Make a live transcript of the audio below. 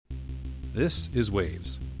This is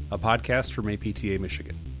Waves, a podcast from APTA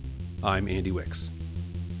Michigan. I'm Andy Wicks.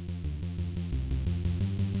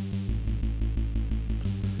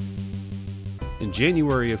 In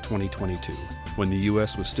January of 2022, when the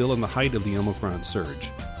U.S. was still in the height of the Omicron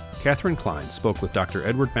surge, Catherine Klein spoke with Dr.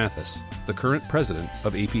 Edward Mathis, the current president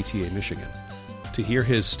of APTA Michigan, to hear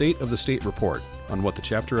his State of the State report on what the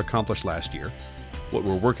chapter accomplished last year, what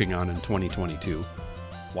we're working on in 2022,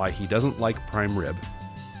 why he doesn't like prime rib,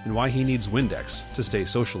 and why he needs Windex to stay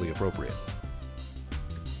socially appropriate.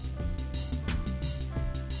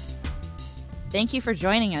 Thank you for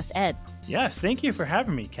joining us, Ed. Yes, thank you for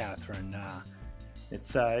having me, Catherine. It's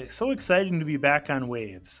so exciting to be back on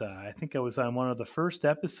Waves. I think I was on one of the first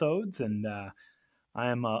episodes, and I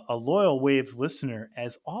am a loyal Waves listener,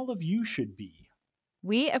 as all of you should be.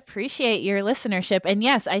 We appreciate your listenership. And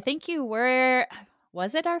yes, I think you were,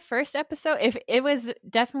 was it our first episode? If it was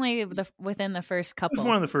definitely within the first couple. It was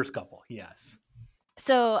one of the first couple, yes.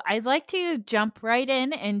 So I'd like to jump right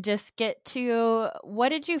in and just get to, what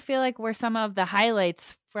did you feel like were some of the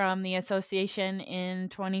highlights from the association in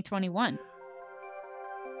 2021?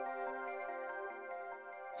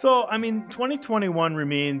 So, 2021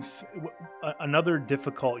 remains another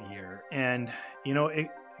difficult year. And,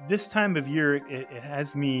 this time of year, it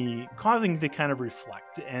has me causing to kind of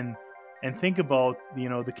reflect and think about,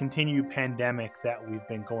 the continued pandemic that we've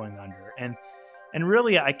been going under. And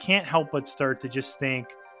really, I can't help but start to just thank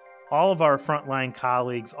all of our frontline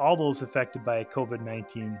colleagues, all those affected by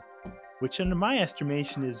COVID-19, which under my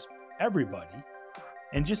estimation is everybody,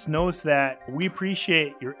 and just knows that we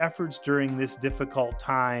appreciate your efforts during this difficult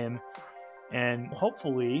time. And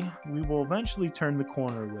hopefully we will eventually turn the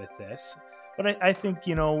corner with this. But I think,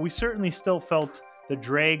 we certainly still felt the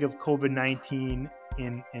drag of COVID-19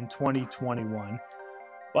 in 2021.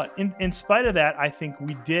 But in spite of that, I think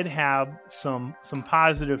we did have some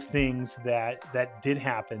positive things that did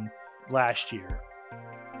happen last year.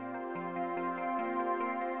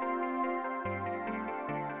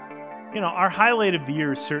 Our highlight of the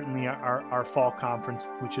year is certainly our fall conference,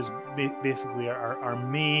 which is basically our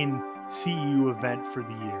main CEU event for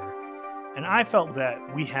the year. And I felt that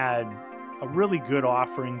we had a really good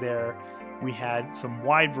offering there. We had some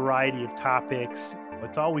wide variety of topics.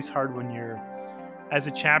 It's always hard when you're, as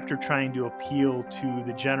a chapter, trying to appeal to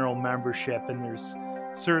the general membership, and there's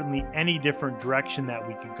certainly any different direction that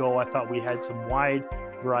we could go. I thought we had some wide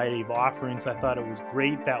variety of offerings. I thought it was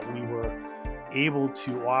great that we were able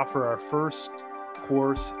to offer our first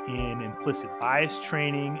course in implicit bias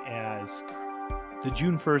training, as the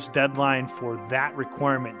June 1st deadline for that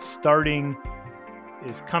requirement starting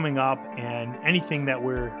is coming up, and anything that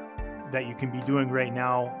you can be doing right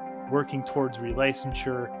now working towards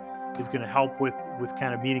relicensure is going to help with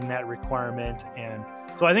kind of meeting that requirement. And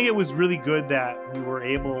so I think it was really good that we were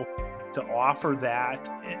able to offer that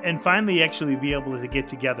and finally actually be able to get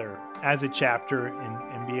together as a chapter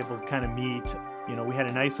and be able to kind of meet. We had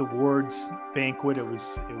a nice awards banquet. It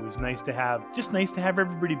was nice to have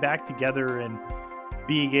everybody back together and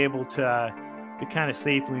being able to kind of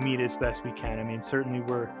safely meet as best we can. Certainly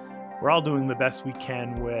we're all doing the best we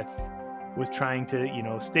can with trying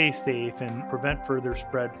to, stay safe and prevent further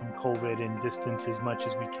spread from COVID and distance as much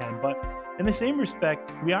as we can. But in the same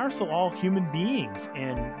respect, we are still all human beings,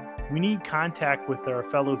 and we need contact with our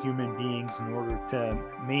fellow human beings in order to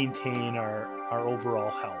maintain our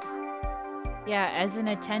overall health. Yeah, as an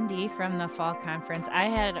attendee from the fall conference, I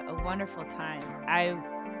had a wonderful time. I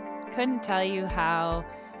couldn't tell you how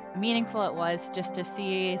meaningful it was just to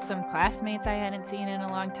see some classmates I hadn't seen in a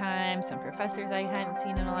long time, some professors I hadn't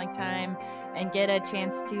seen in a long time, and get a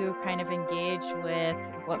chance to kind of engage with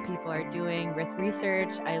what people are doing with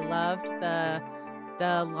research. I loved the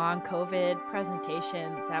long COVID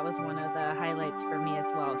presentation. That was one of the highlights for me as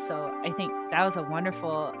well. So I think that was a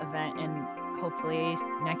wonderful event, and hopefully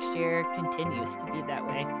next year continues to be that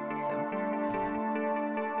way.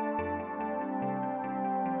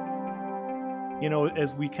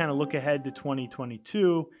 As we kind of look ahead to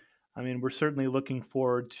 2022, we're certainly looking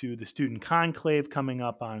forward to the Student Conclave coming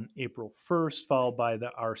up on April 1st, followed by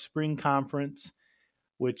our spring conference,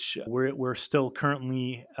 which we're still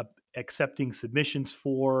currently accepting submissions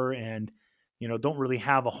for, and, don't really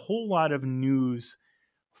have a whole lot of news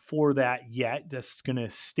for that yet. Just going to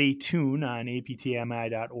stay tuned on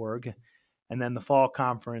aptami.org. And then the fall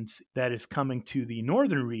conference that is coming to the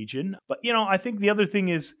northern region. But, I think the other thing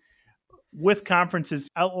is, with conferences,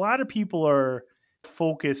 a lot of people are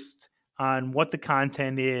focused on what the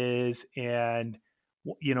content is and,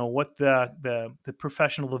 what the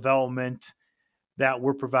professional development that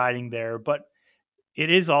we're providing there. But it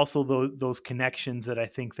is also those connections that I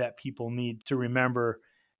think that people need to remember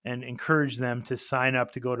and encourage them to sign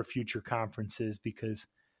up to go to future conferences because,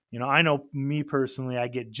 I know me personally, I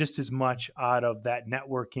get just as much out of that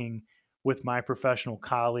networking with my professional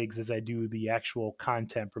colleagues as I do the actual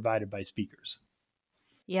content provided by speakers.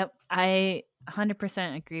 Yep, I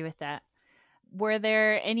 100% agree with that. Were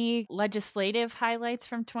there any legislative highlights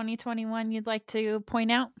from 2021 you'd like to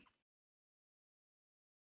point out?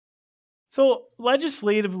 So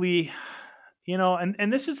legislatively,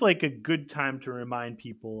 and this is like a good time to remind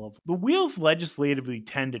people of the wheels legislatively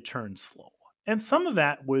tend to turn slow. And some of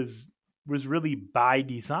that was really by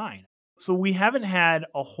design. So we haven't had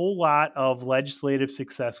a whole lot of legislative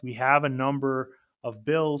success. We have a number of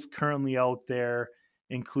bills currently out there,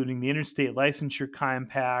 including the Interstate Licensure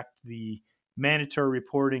Compact, the mandatory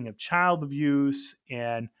reporting of child abuse,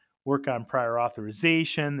 and work on prior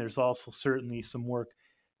authorization. There's also certainly some work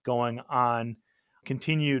going on,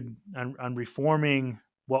 continued on reforming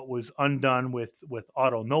what was undone with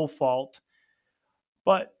auto no fault.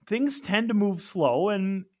 But things tend to move slow,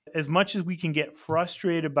 and as much as we can get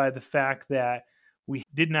frustrated by the fact that we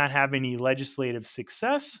did not have any legislative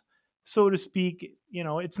success, so to speak,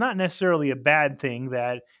 it's not necessarily a bad thing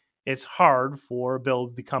that it's hard for a bill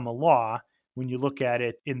to become a law when you look at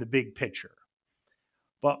it in the big picture.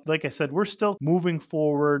 But like I said, we're still moving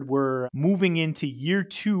forward. We're moving into year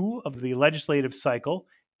 2 of the legislative cycle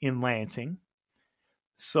in Lansing.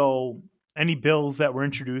 So any bills that were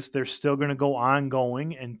introduced, they're still going to go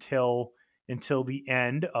ongoing until the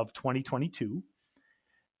end of 2022.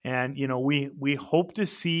 And, we hope to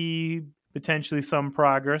see potentially some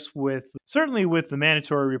progress certainly with the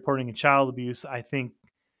mandatory reporting of child abuse. I think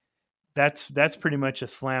that's pretty much a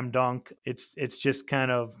slam dunk. It's just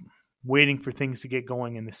kind of waiting for things to get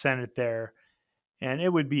going in the Senate there. And it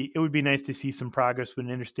would be nice to see some progress with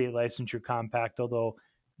an interstate licensure compact, although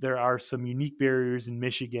there are some unique barriers in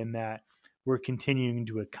Michigan that we're continuing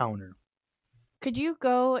to encounter. Could you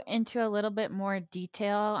go into a little bit more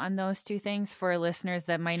detail on those two things for listeners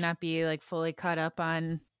that might not be fully caught up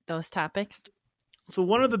on those topics? So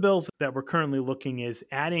one of the bills that we're currently looking is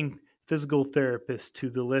adding physical therapists to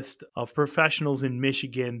the list of professionals in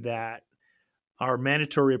Michigan that are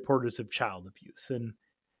mandatory reporters of child abuse. And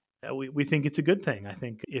we think it's a good thing. I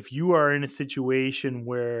think if you are in a situation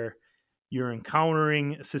where you're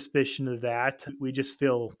encountering a suspicion of that, we just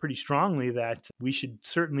feel pretty strongly that we should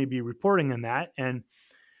certainly be reporting on that. And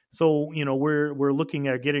so, we're looking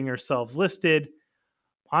at getting ourselves listed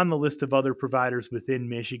on the list of other providers within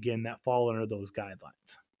Michigan that fall under those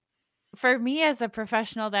guidelines. For me as a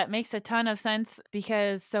professional, that makes a ton of sense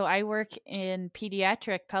because I work in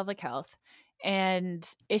pediatric public health, and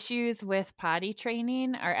issues with potty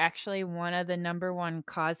training are actually one of the number one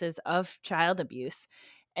causes of child abuse.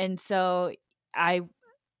 And so I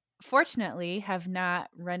fortunately have not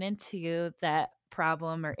run into that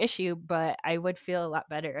problem or issue, but I would feel a lot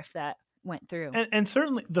better if that went through. And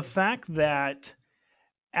certainly the fact that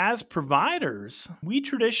as providers, we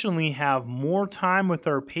traditionally have more time with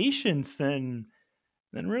our patients than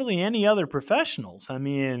really any other professionals. I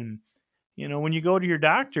mean, when you go to your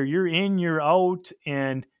doctor, you're in, you're out,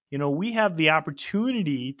 and, we have the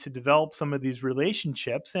opportunity to develop some of these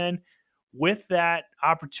relationships. And with that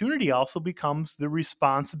opportunity also becomes the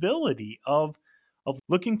responsibility of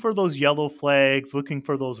looking for those yellow flags, looking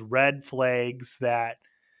for those red flags that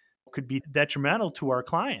could be detrimental to our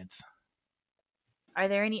clients. Are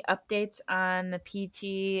there any updates on the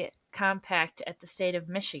PT Compact at the state of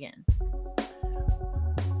Michigan?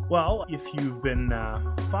 Well, if you've been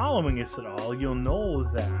following us at all, you'll know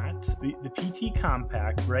that the PT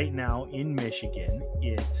Compact right now in Michigan,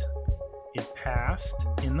 it passed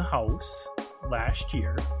in the House last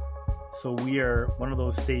year. So we are one of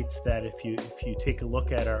those states that if you take a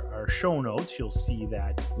look at our show notes, you'll see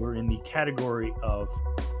that we're in the category of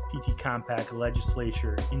PT Compact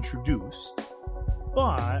legislature introduced.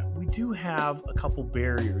 But we do have a couple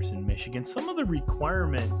barriers in Michigan. Some of the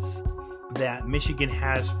requirements that Michigan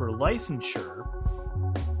has for licensure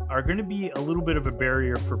are going to be a little bit of a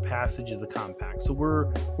barrier for passage of the compact. So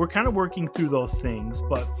we're kind of working through those things,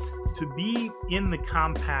 but to be in the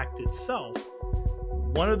compact itself,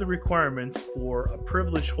 one of the requirements for a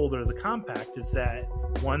privilege holder of the compact is that,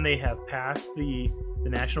 one, they have passed the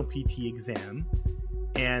national PT exam,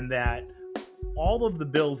 and that all of the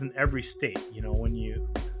bills in every state,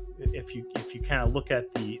 if you kind of look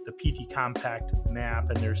at the PT Compact map,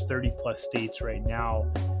 and there's 30 plus states right now,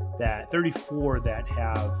 that 34 that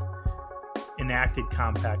have enacted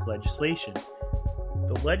compact legislation.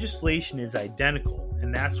 The legislation is identical,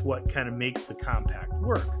 and that's what kind of makes the compact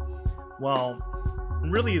work. Well,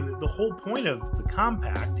 really, the whole point of the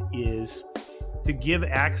compact is to give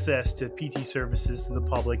access to PT services to the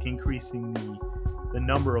public, increasing the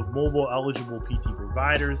number of mobile eligible PT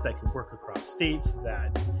providers that can work across states,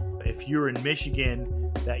 that if you're in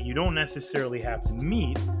Michigan, that you don't necessarily have to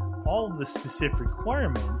meet all of the specific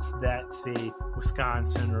requirements that, say,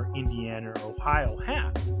 Wisconsin or Indiana or Ohio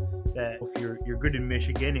has. That if you're good in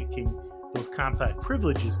Michigan, those compact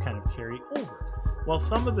privileges kind of carry over. Well,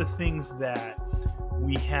 some of the things that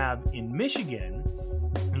we have in Michigan,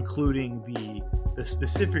 including the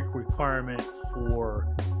specific requirement for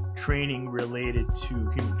training related to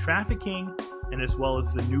human trafficking, and as well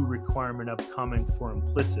as the new requirement upcoming for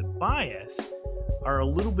implicit bias, are a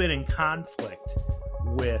little bit in conflict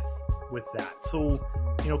with that. So,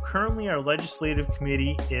 currently our legislative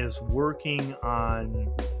committee is working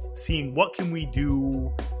on seeing what can we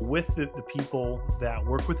do with the people that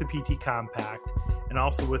work with the PT Compact, and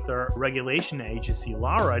also with our regulation agency,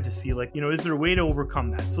 LARA, to see, is there a way to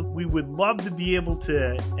overcome that? So we would love to be able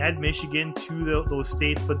to add Michigan to those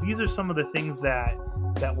states, but these are some of the things that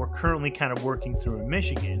we're currently kind of working through in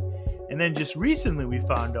Michigan. And then just recently we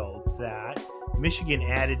found out that Michigan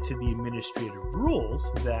added to the administrative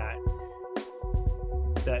rules that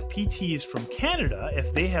PTs from Canada,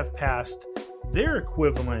 if they have passed their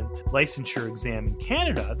equivalent licensure exam in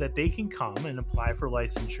Canada, that they can come and apply for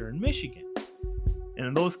licensure in Michigan. And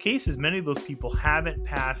in those cases, many of those people haven't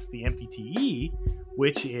passed the MPTE,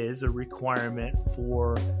 which is a requirement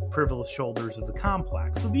for privileged holders of the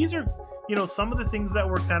complex. So these are, some of the things that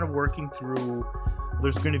we're kind of working through.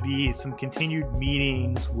 There's going to be some continued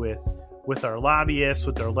meetings with our lobbyists,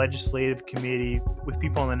 with our legislative committee, with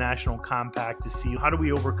people on the National Compact to see how do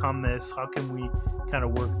we overcome this? How can we kind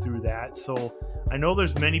of work through that? So I know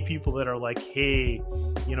there's many people that are like, hey,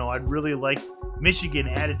 I'd really like Michigan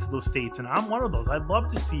added to those states. And I'm one of those. I'd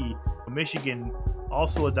love to see Michigan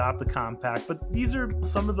also adopt the compact. But these are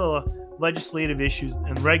some of the legislative issues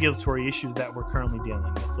and regulatory issues that we're currently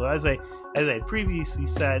dealing with. So as I previously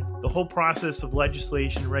said, the whole process of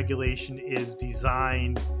legislation and regulation is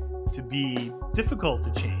designed to be difficult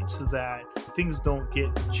to change so that things don't get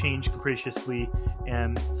changed capriciously.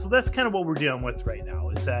 And so that's kind of what we're dealing with right now,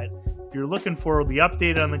 is that if you're looking for the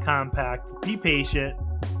update on the compact, be patient.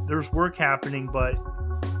 There's work happening, but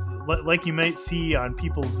like you might see on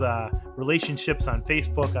people's relationships on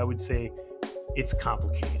Facebook, I would say it's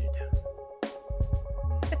complicated.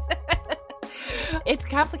 It's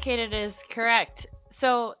complicated is correct.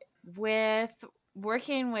 So with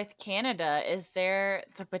working with Canada, is there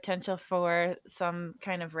the potential for some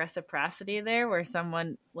kind of reciprocity there where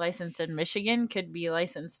someone licensed in Michigan could be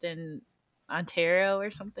licensed in Ontario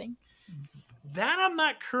or something? That I'm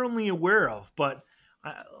not currently aware of, but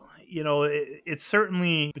it's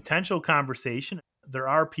certainly potential conversation. There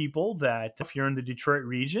are people that, if you're in the Detroit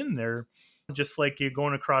region, they're just like you're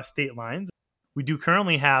going across state lines. We do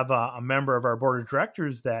currently have a member of our board of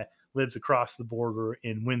directors that lives across the border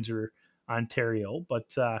in Windsor, Ontario.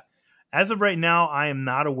 But as of right now, I am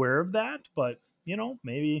not aware of that. But,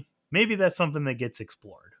 maybe that's something that gets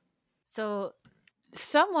explored. So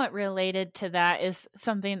somewhat related to that is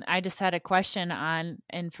something I just had a question on,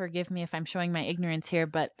 and forgive me if I'm showing my ignorance here,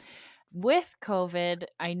 but with COVID,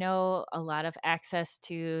 I know a lot of access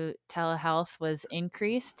to telehealth was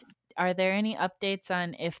increased. Are there any updates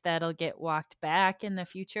on if that'll get walked back in the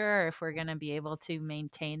future, or if we're going to be able to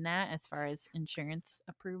maintain that as far as insurance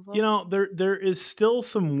approval? There is still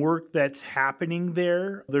some work that's happening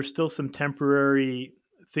there. There's still some temporary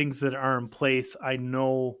things that are in place. I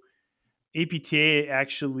know APTA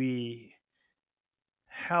actually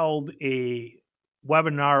held a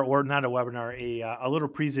webinar, or not a webinar, a little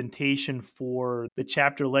presentation for the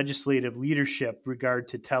chapter legislative leadership regard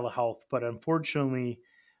to telehealth. But unfortunately,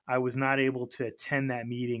 I was not able to attend that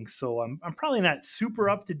meeting. So I'm probably not super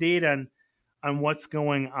up to date on what's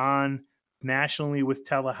going on nationally with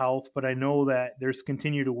telehealth, but I know that there's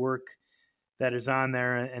continued work that is on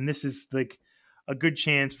there. And this is like a good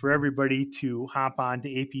chance for everybody to hop on to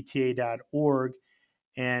apta.org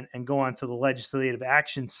and go on to the Legislative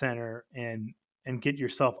Action Center and get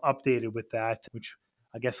yourself updated with that, which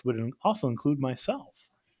I guess would also include myself.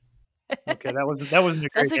 Okay, that wasn't a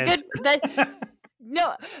great answer.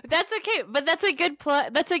 No, that's okay. But that's a good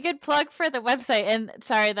plug. That's a good plug for the website. And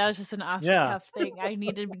sorry, that was just an off-the-cuff thing. I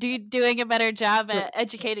need to be doing a better job at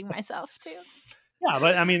educating myself too. Yeah,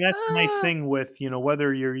 but I mean that's the nice thing with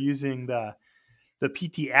whether you're using the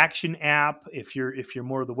PT Action app, if you're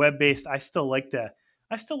more of the web-based, I still like to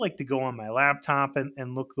go on my laptop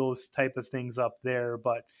and look those type of things up there.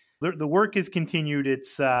 But the work is continued.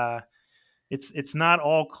 It's not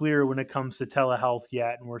all clear when it comes to telehealth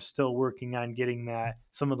yet, and we're still working on getting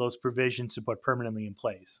some of those provisions to put permanently in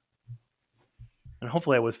place. And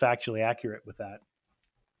hopefully I was factually accurate with that.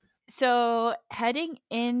 So heading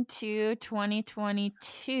into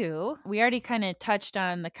 2022, we already kind of touched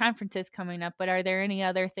on the conferences coming up, but are there any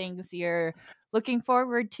other things you're looking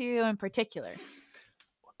forward to in particular?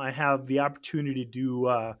 I have the opportunity to do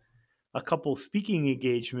a couple speaking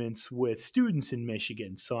engagements with students in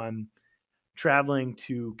Michigan. So I'm traveling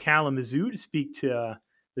to Kalamazoo to speak to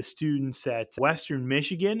the students at Western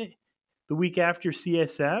Michigan the week after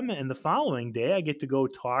CSM, and the following day I get to go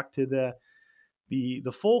talk to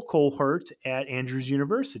the full cohort at Andrews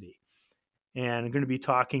University. And I'm going to be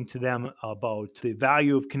talking to them about the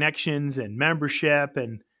value of connections and membership,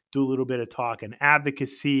 and do a little bit of talk and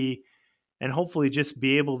advocacy, and hopefully just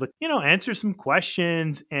be able to, answer some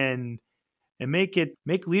questions and make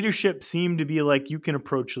leadership seem to be like you can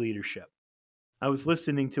approach leadership. I was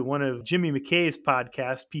listening to one of Jimmy McKay's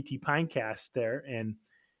podcasts, PT Pinecast there, and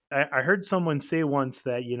I heard someone say once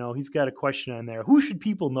that, he's got a question on there, who should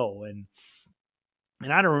people know? And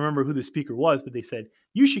I don't remember who the speaker was, but they said,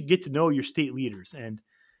 you should get to know your state leaders. And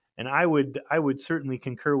I would certainly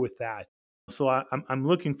concur with that. So I'm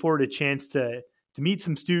looking forward to a chance to meet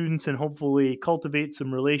some students and hopefully cultivate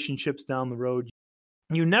some relationships down the road.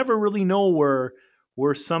 You never really know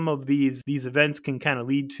where some of these events can kind of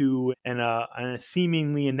lead to, and a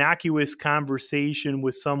seemingly innocuous conversation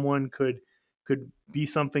with someone could be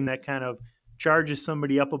something that kind of charges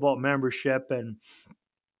somebody up about membership. And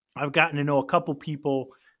I've gotten to know a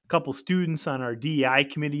couple students on our DEI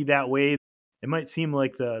committee that way. It might seem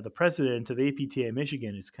like the president of APTA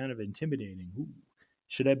Michigan is kind of intimidating. Ooh,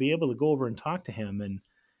 should I be able to go over and talk to him?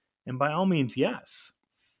 And by all means, yes.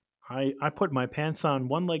 I put my pants on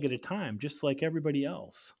one leg at a time, just like everybody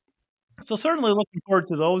else. So certainly looking forward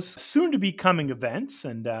to those soon-to-be coming events,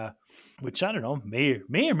 and which, I don't know, may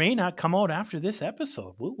or may not come out after this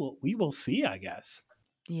episode. We will see, I guess.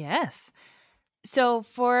 Yes. So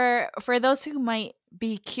for those who might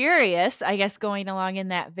be curious, I guess going along in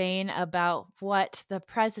that vein about what the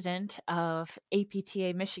president of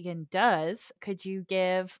APTA Michigan does, could you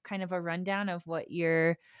give kind of a rundown of what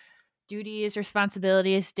your duties,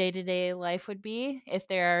 responsibilities, day-to-day life would be, if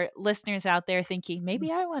there are listeners out there thinking,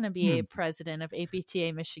 maybe I want to be a president of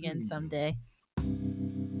APTA Michigan someday?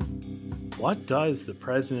 What does the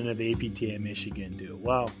president of APTA Michigan do?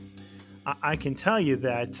 Well, I can tell you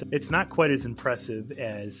that it's not quite as impressive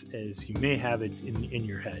as you may have it in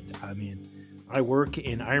your head. I mean, I work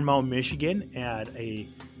in Iron Mountain, Michigan at a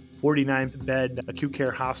 49-bed acute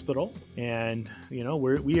care hospital, and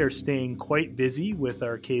we are staying quite busy with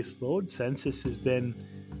our caseload. Census has been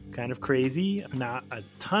kind of crazy. Not a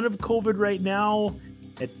ton of COVID right now.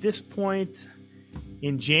 At this point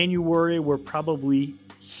in January, we're probably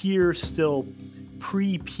here still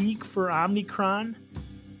pre-peak for Omicron,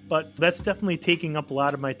 but that's definitely taking up a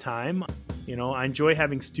lot of my time. I enjoy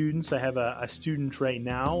having students. I have a student right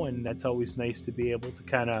now, and that's always nice to be able to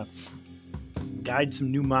kind of guide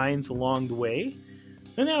some new minds along the way.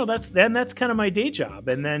 And that's kind of my day job.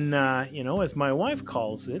 And then, as my wife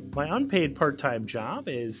calls it, my unpaid part-time job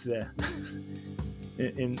is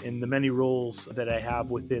in the many roles that I have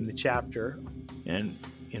within the chapter. And,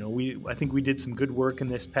 I think we did some good work in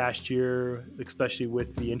this past year, especially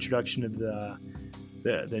with the introduction of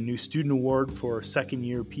the new student award for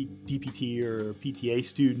second-year DPT or PTA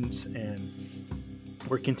students. And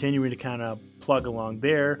we're continuing to kind of plug along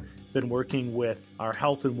there. Been working with our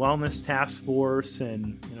health and wellness task force,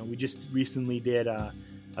 and we just recently did a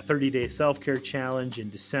 30-day self-care challenge in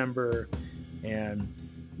December, and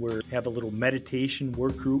we have a little meditation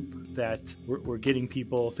work group that we're getting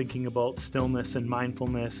people thinking about stillness and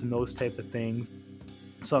mindfulness and those type of things.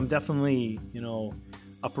 So I'm definitely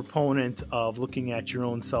a proponent of looking at your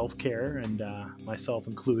own self-care, and myself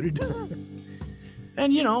included.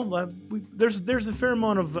 And there's a fair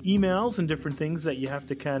amount of emails and different things that you have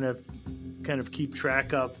to kind of keep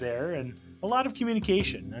track of there, and a lot of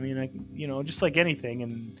communication. I mean, just like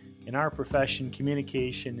anything in our profession,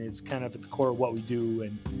 communication is kind of at the core of what we do,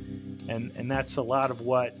 and that's a lot of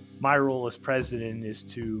what my role as president is,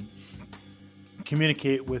 to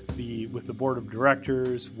communicate with the board of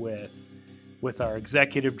directors, with our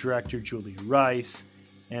executive director Julie Rice,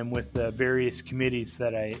 and with the various committees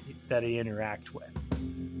that I interact with.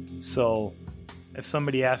 So if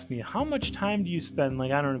somebody asks me, how much time do you spend,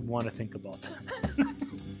 I don't even want to think about that.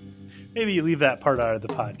 Maybe you leave that part out of the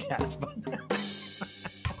podcast. But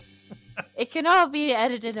it can all be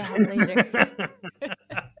edited out later.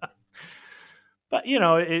 But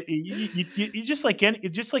you just like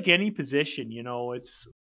any position,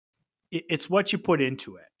 it's what you put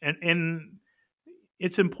into it, and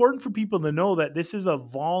it's important for people to know that this is a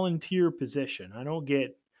volunteer position. I don't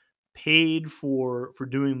get paid for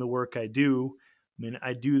doing the work I do. I mean,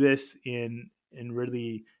 I do this in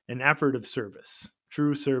really an effort of service,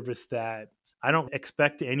 true service, that I don't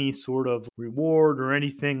expect any sort of reward or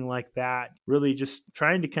anything like that. Really just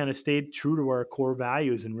trying to kind of stay true to our core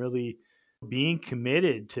values and really being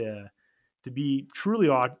committed to be truly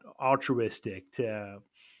altruistic, to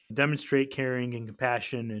demonstrate caring and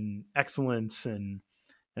compassion and excellence and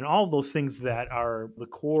all of those things that are the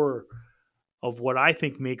core of what I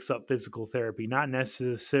think makes up physical therapy, not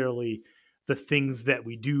necessarily the things that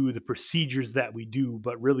we do, the procedures that we do,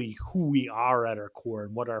 but really who we are at our core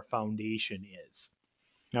and what our foundation is.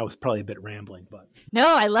 That was probably a bit rambling, but.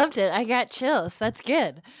 No, I loved it. I got chills. That's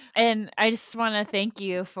good. And I just want to thank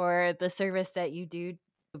you for the service that you do,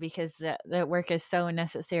 because that work is so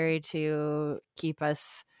necessary to keep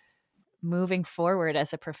us moving forward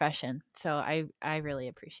as a profession. So I really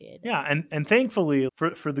appreciate it. Yeah, and thankfully,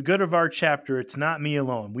 for the good of our chapter, it's not me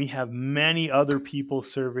alone. We have many other people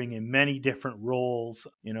serving in many different roles.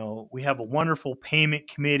 You know, we have a wonderful payment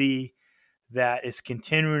committee that is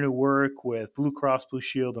continuing to work with Blue Cross Blue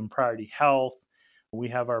Shield and Priority Health. We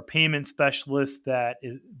have our payment specialist, that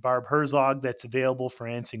is Barb Herzog, that's available for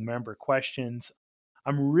answering member questions.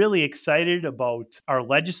 I'm really excited about our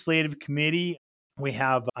legislative committee. We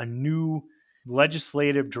have a new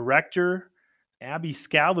legislative director, Abby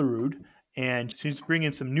Scalarud, and she's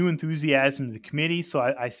bringing some new enthusiasm to the committee. So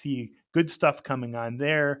I see good stuff coming on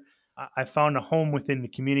there. I found a home within the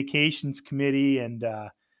communications committee. And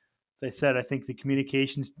as I said, I think the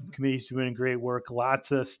communications committee is doing great work.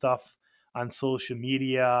 Lots of stuff on social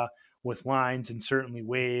media with Lines and certainly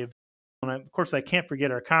Wave. And of course, I can't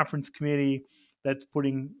forget our conference committee that's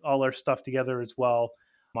putting all our stuff together as well.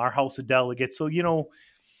 Our House of Delegates. So, you know,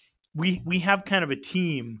 we have kind of a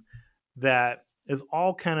team that is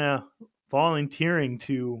all kind of volunteering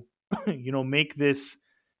to, you know, make this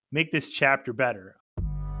chapter better.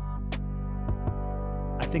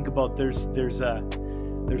 I think about there's a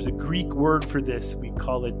Greek word for this. We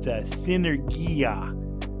call it synergia.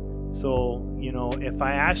 So, you know, if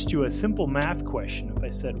I asked you a simple math question, if I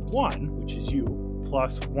said 1, which is you,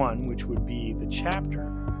 plus 1, which would be the chapter,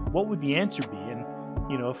 what would the answer be? And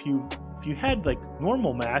you know, if you had like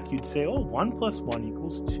normal math, you'd say, 1 plus 1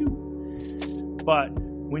 equals 2. But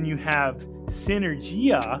when you have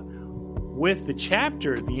synergia with the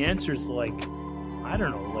chapter, the answer is like, I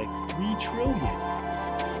don't know, like 3 trillion.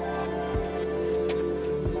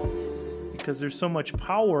 Because there's so much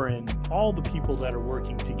power in all the people that are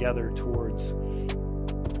working together towards,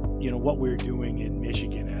 you know, what we're doing in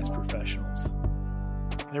Michigan as professionals.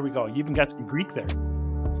 There we go. You even got some Greek there.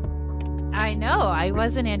 I know. I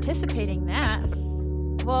wasn't anticipating that.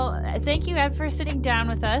 Well, thank you, Ed, for sitting down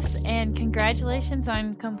with us, and congratulations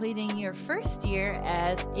on completing your first year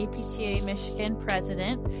as APTA Michigan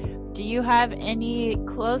president. Do you have any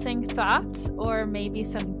closing thoughts or maybe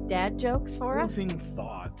some dad jokes for us? Closing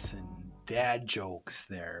thoughts and dad jokes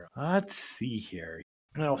there. Let's see here.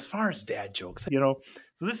 You know, as far as dad jokes, you know,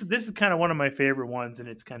 so this is kind of one of my favorite ones, and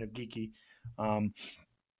it's kind of geeky.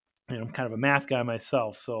 You know, I'm kind of a math guy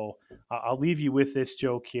myself, so I'll leave you with this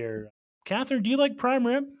joke here. Catherine, do you like prime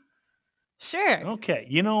rib? Sure. Okay.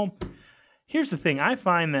 You know, here's the thing. I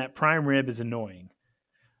find that prime rib is annoying.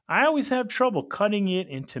 I always have trouble cutting it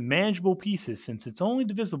into manageable pieces since it's only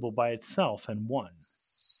divisible by itself and 1.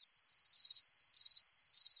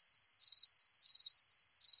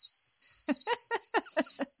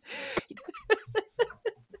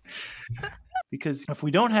 Because if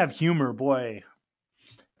we don't have humor, boy,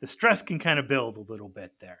 the stress can kind of build a little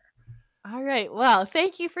bit there. All right. Well,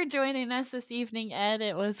 thank you for joining us this evening, Ed.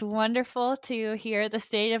 It was wonderful to hear the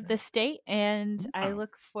state of the state, and I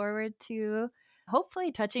look forward to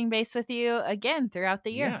hopefully touching base with you again throughout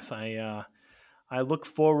the year. Yes, I look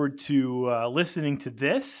forward to listening to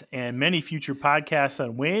this and many future podcasts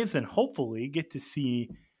on Waves, and hopefully get to see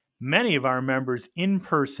many of our members in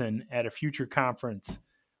person at a future conference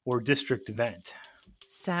or district event.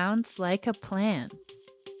 Sounds like a plan.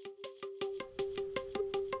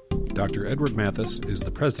 Dr. Edward Mathis is the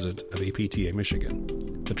president of APTA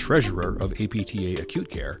Michigan, the treasurer of APTA Acute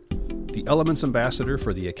Care, the Elements Ambassador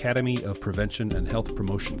for the Academy of Prevention and Health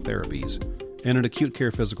Promotion Therapies, and an acute care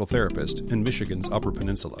physical therapist in Michigan's Upper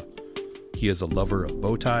Peninsula. He is a lover of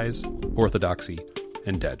bow ties, orthodoxy,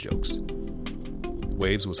 and dad jokes.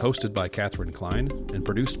 Waves was hosted by Catherine Klein and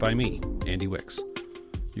produced by me, Andy Wicks.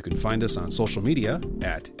 You can find us on social media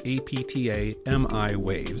at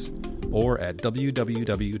APTAMIWaves or at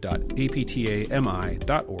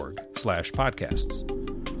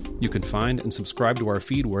www.aptami.org/podcasts. You can find and subscribe to our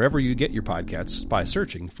feed wherever you get your podcasts by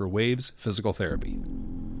searching for Waves Physical Therapy.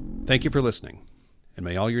 Thank you for listening, and And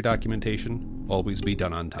may all your documentation always be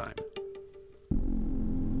done on time.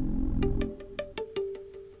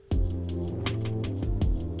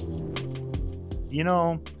 You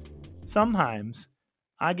know, sometimes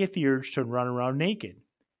I get the urge to run around naked.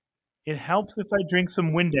 It helps if I drink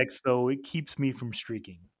some Windex, though. It keeps me from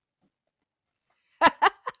streaking.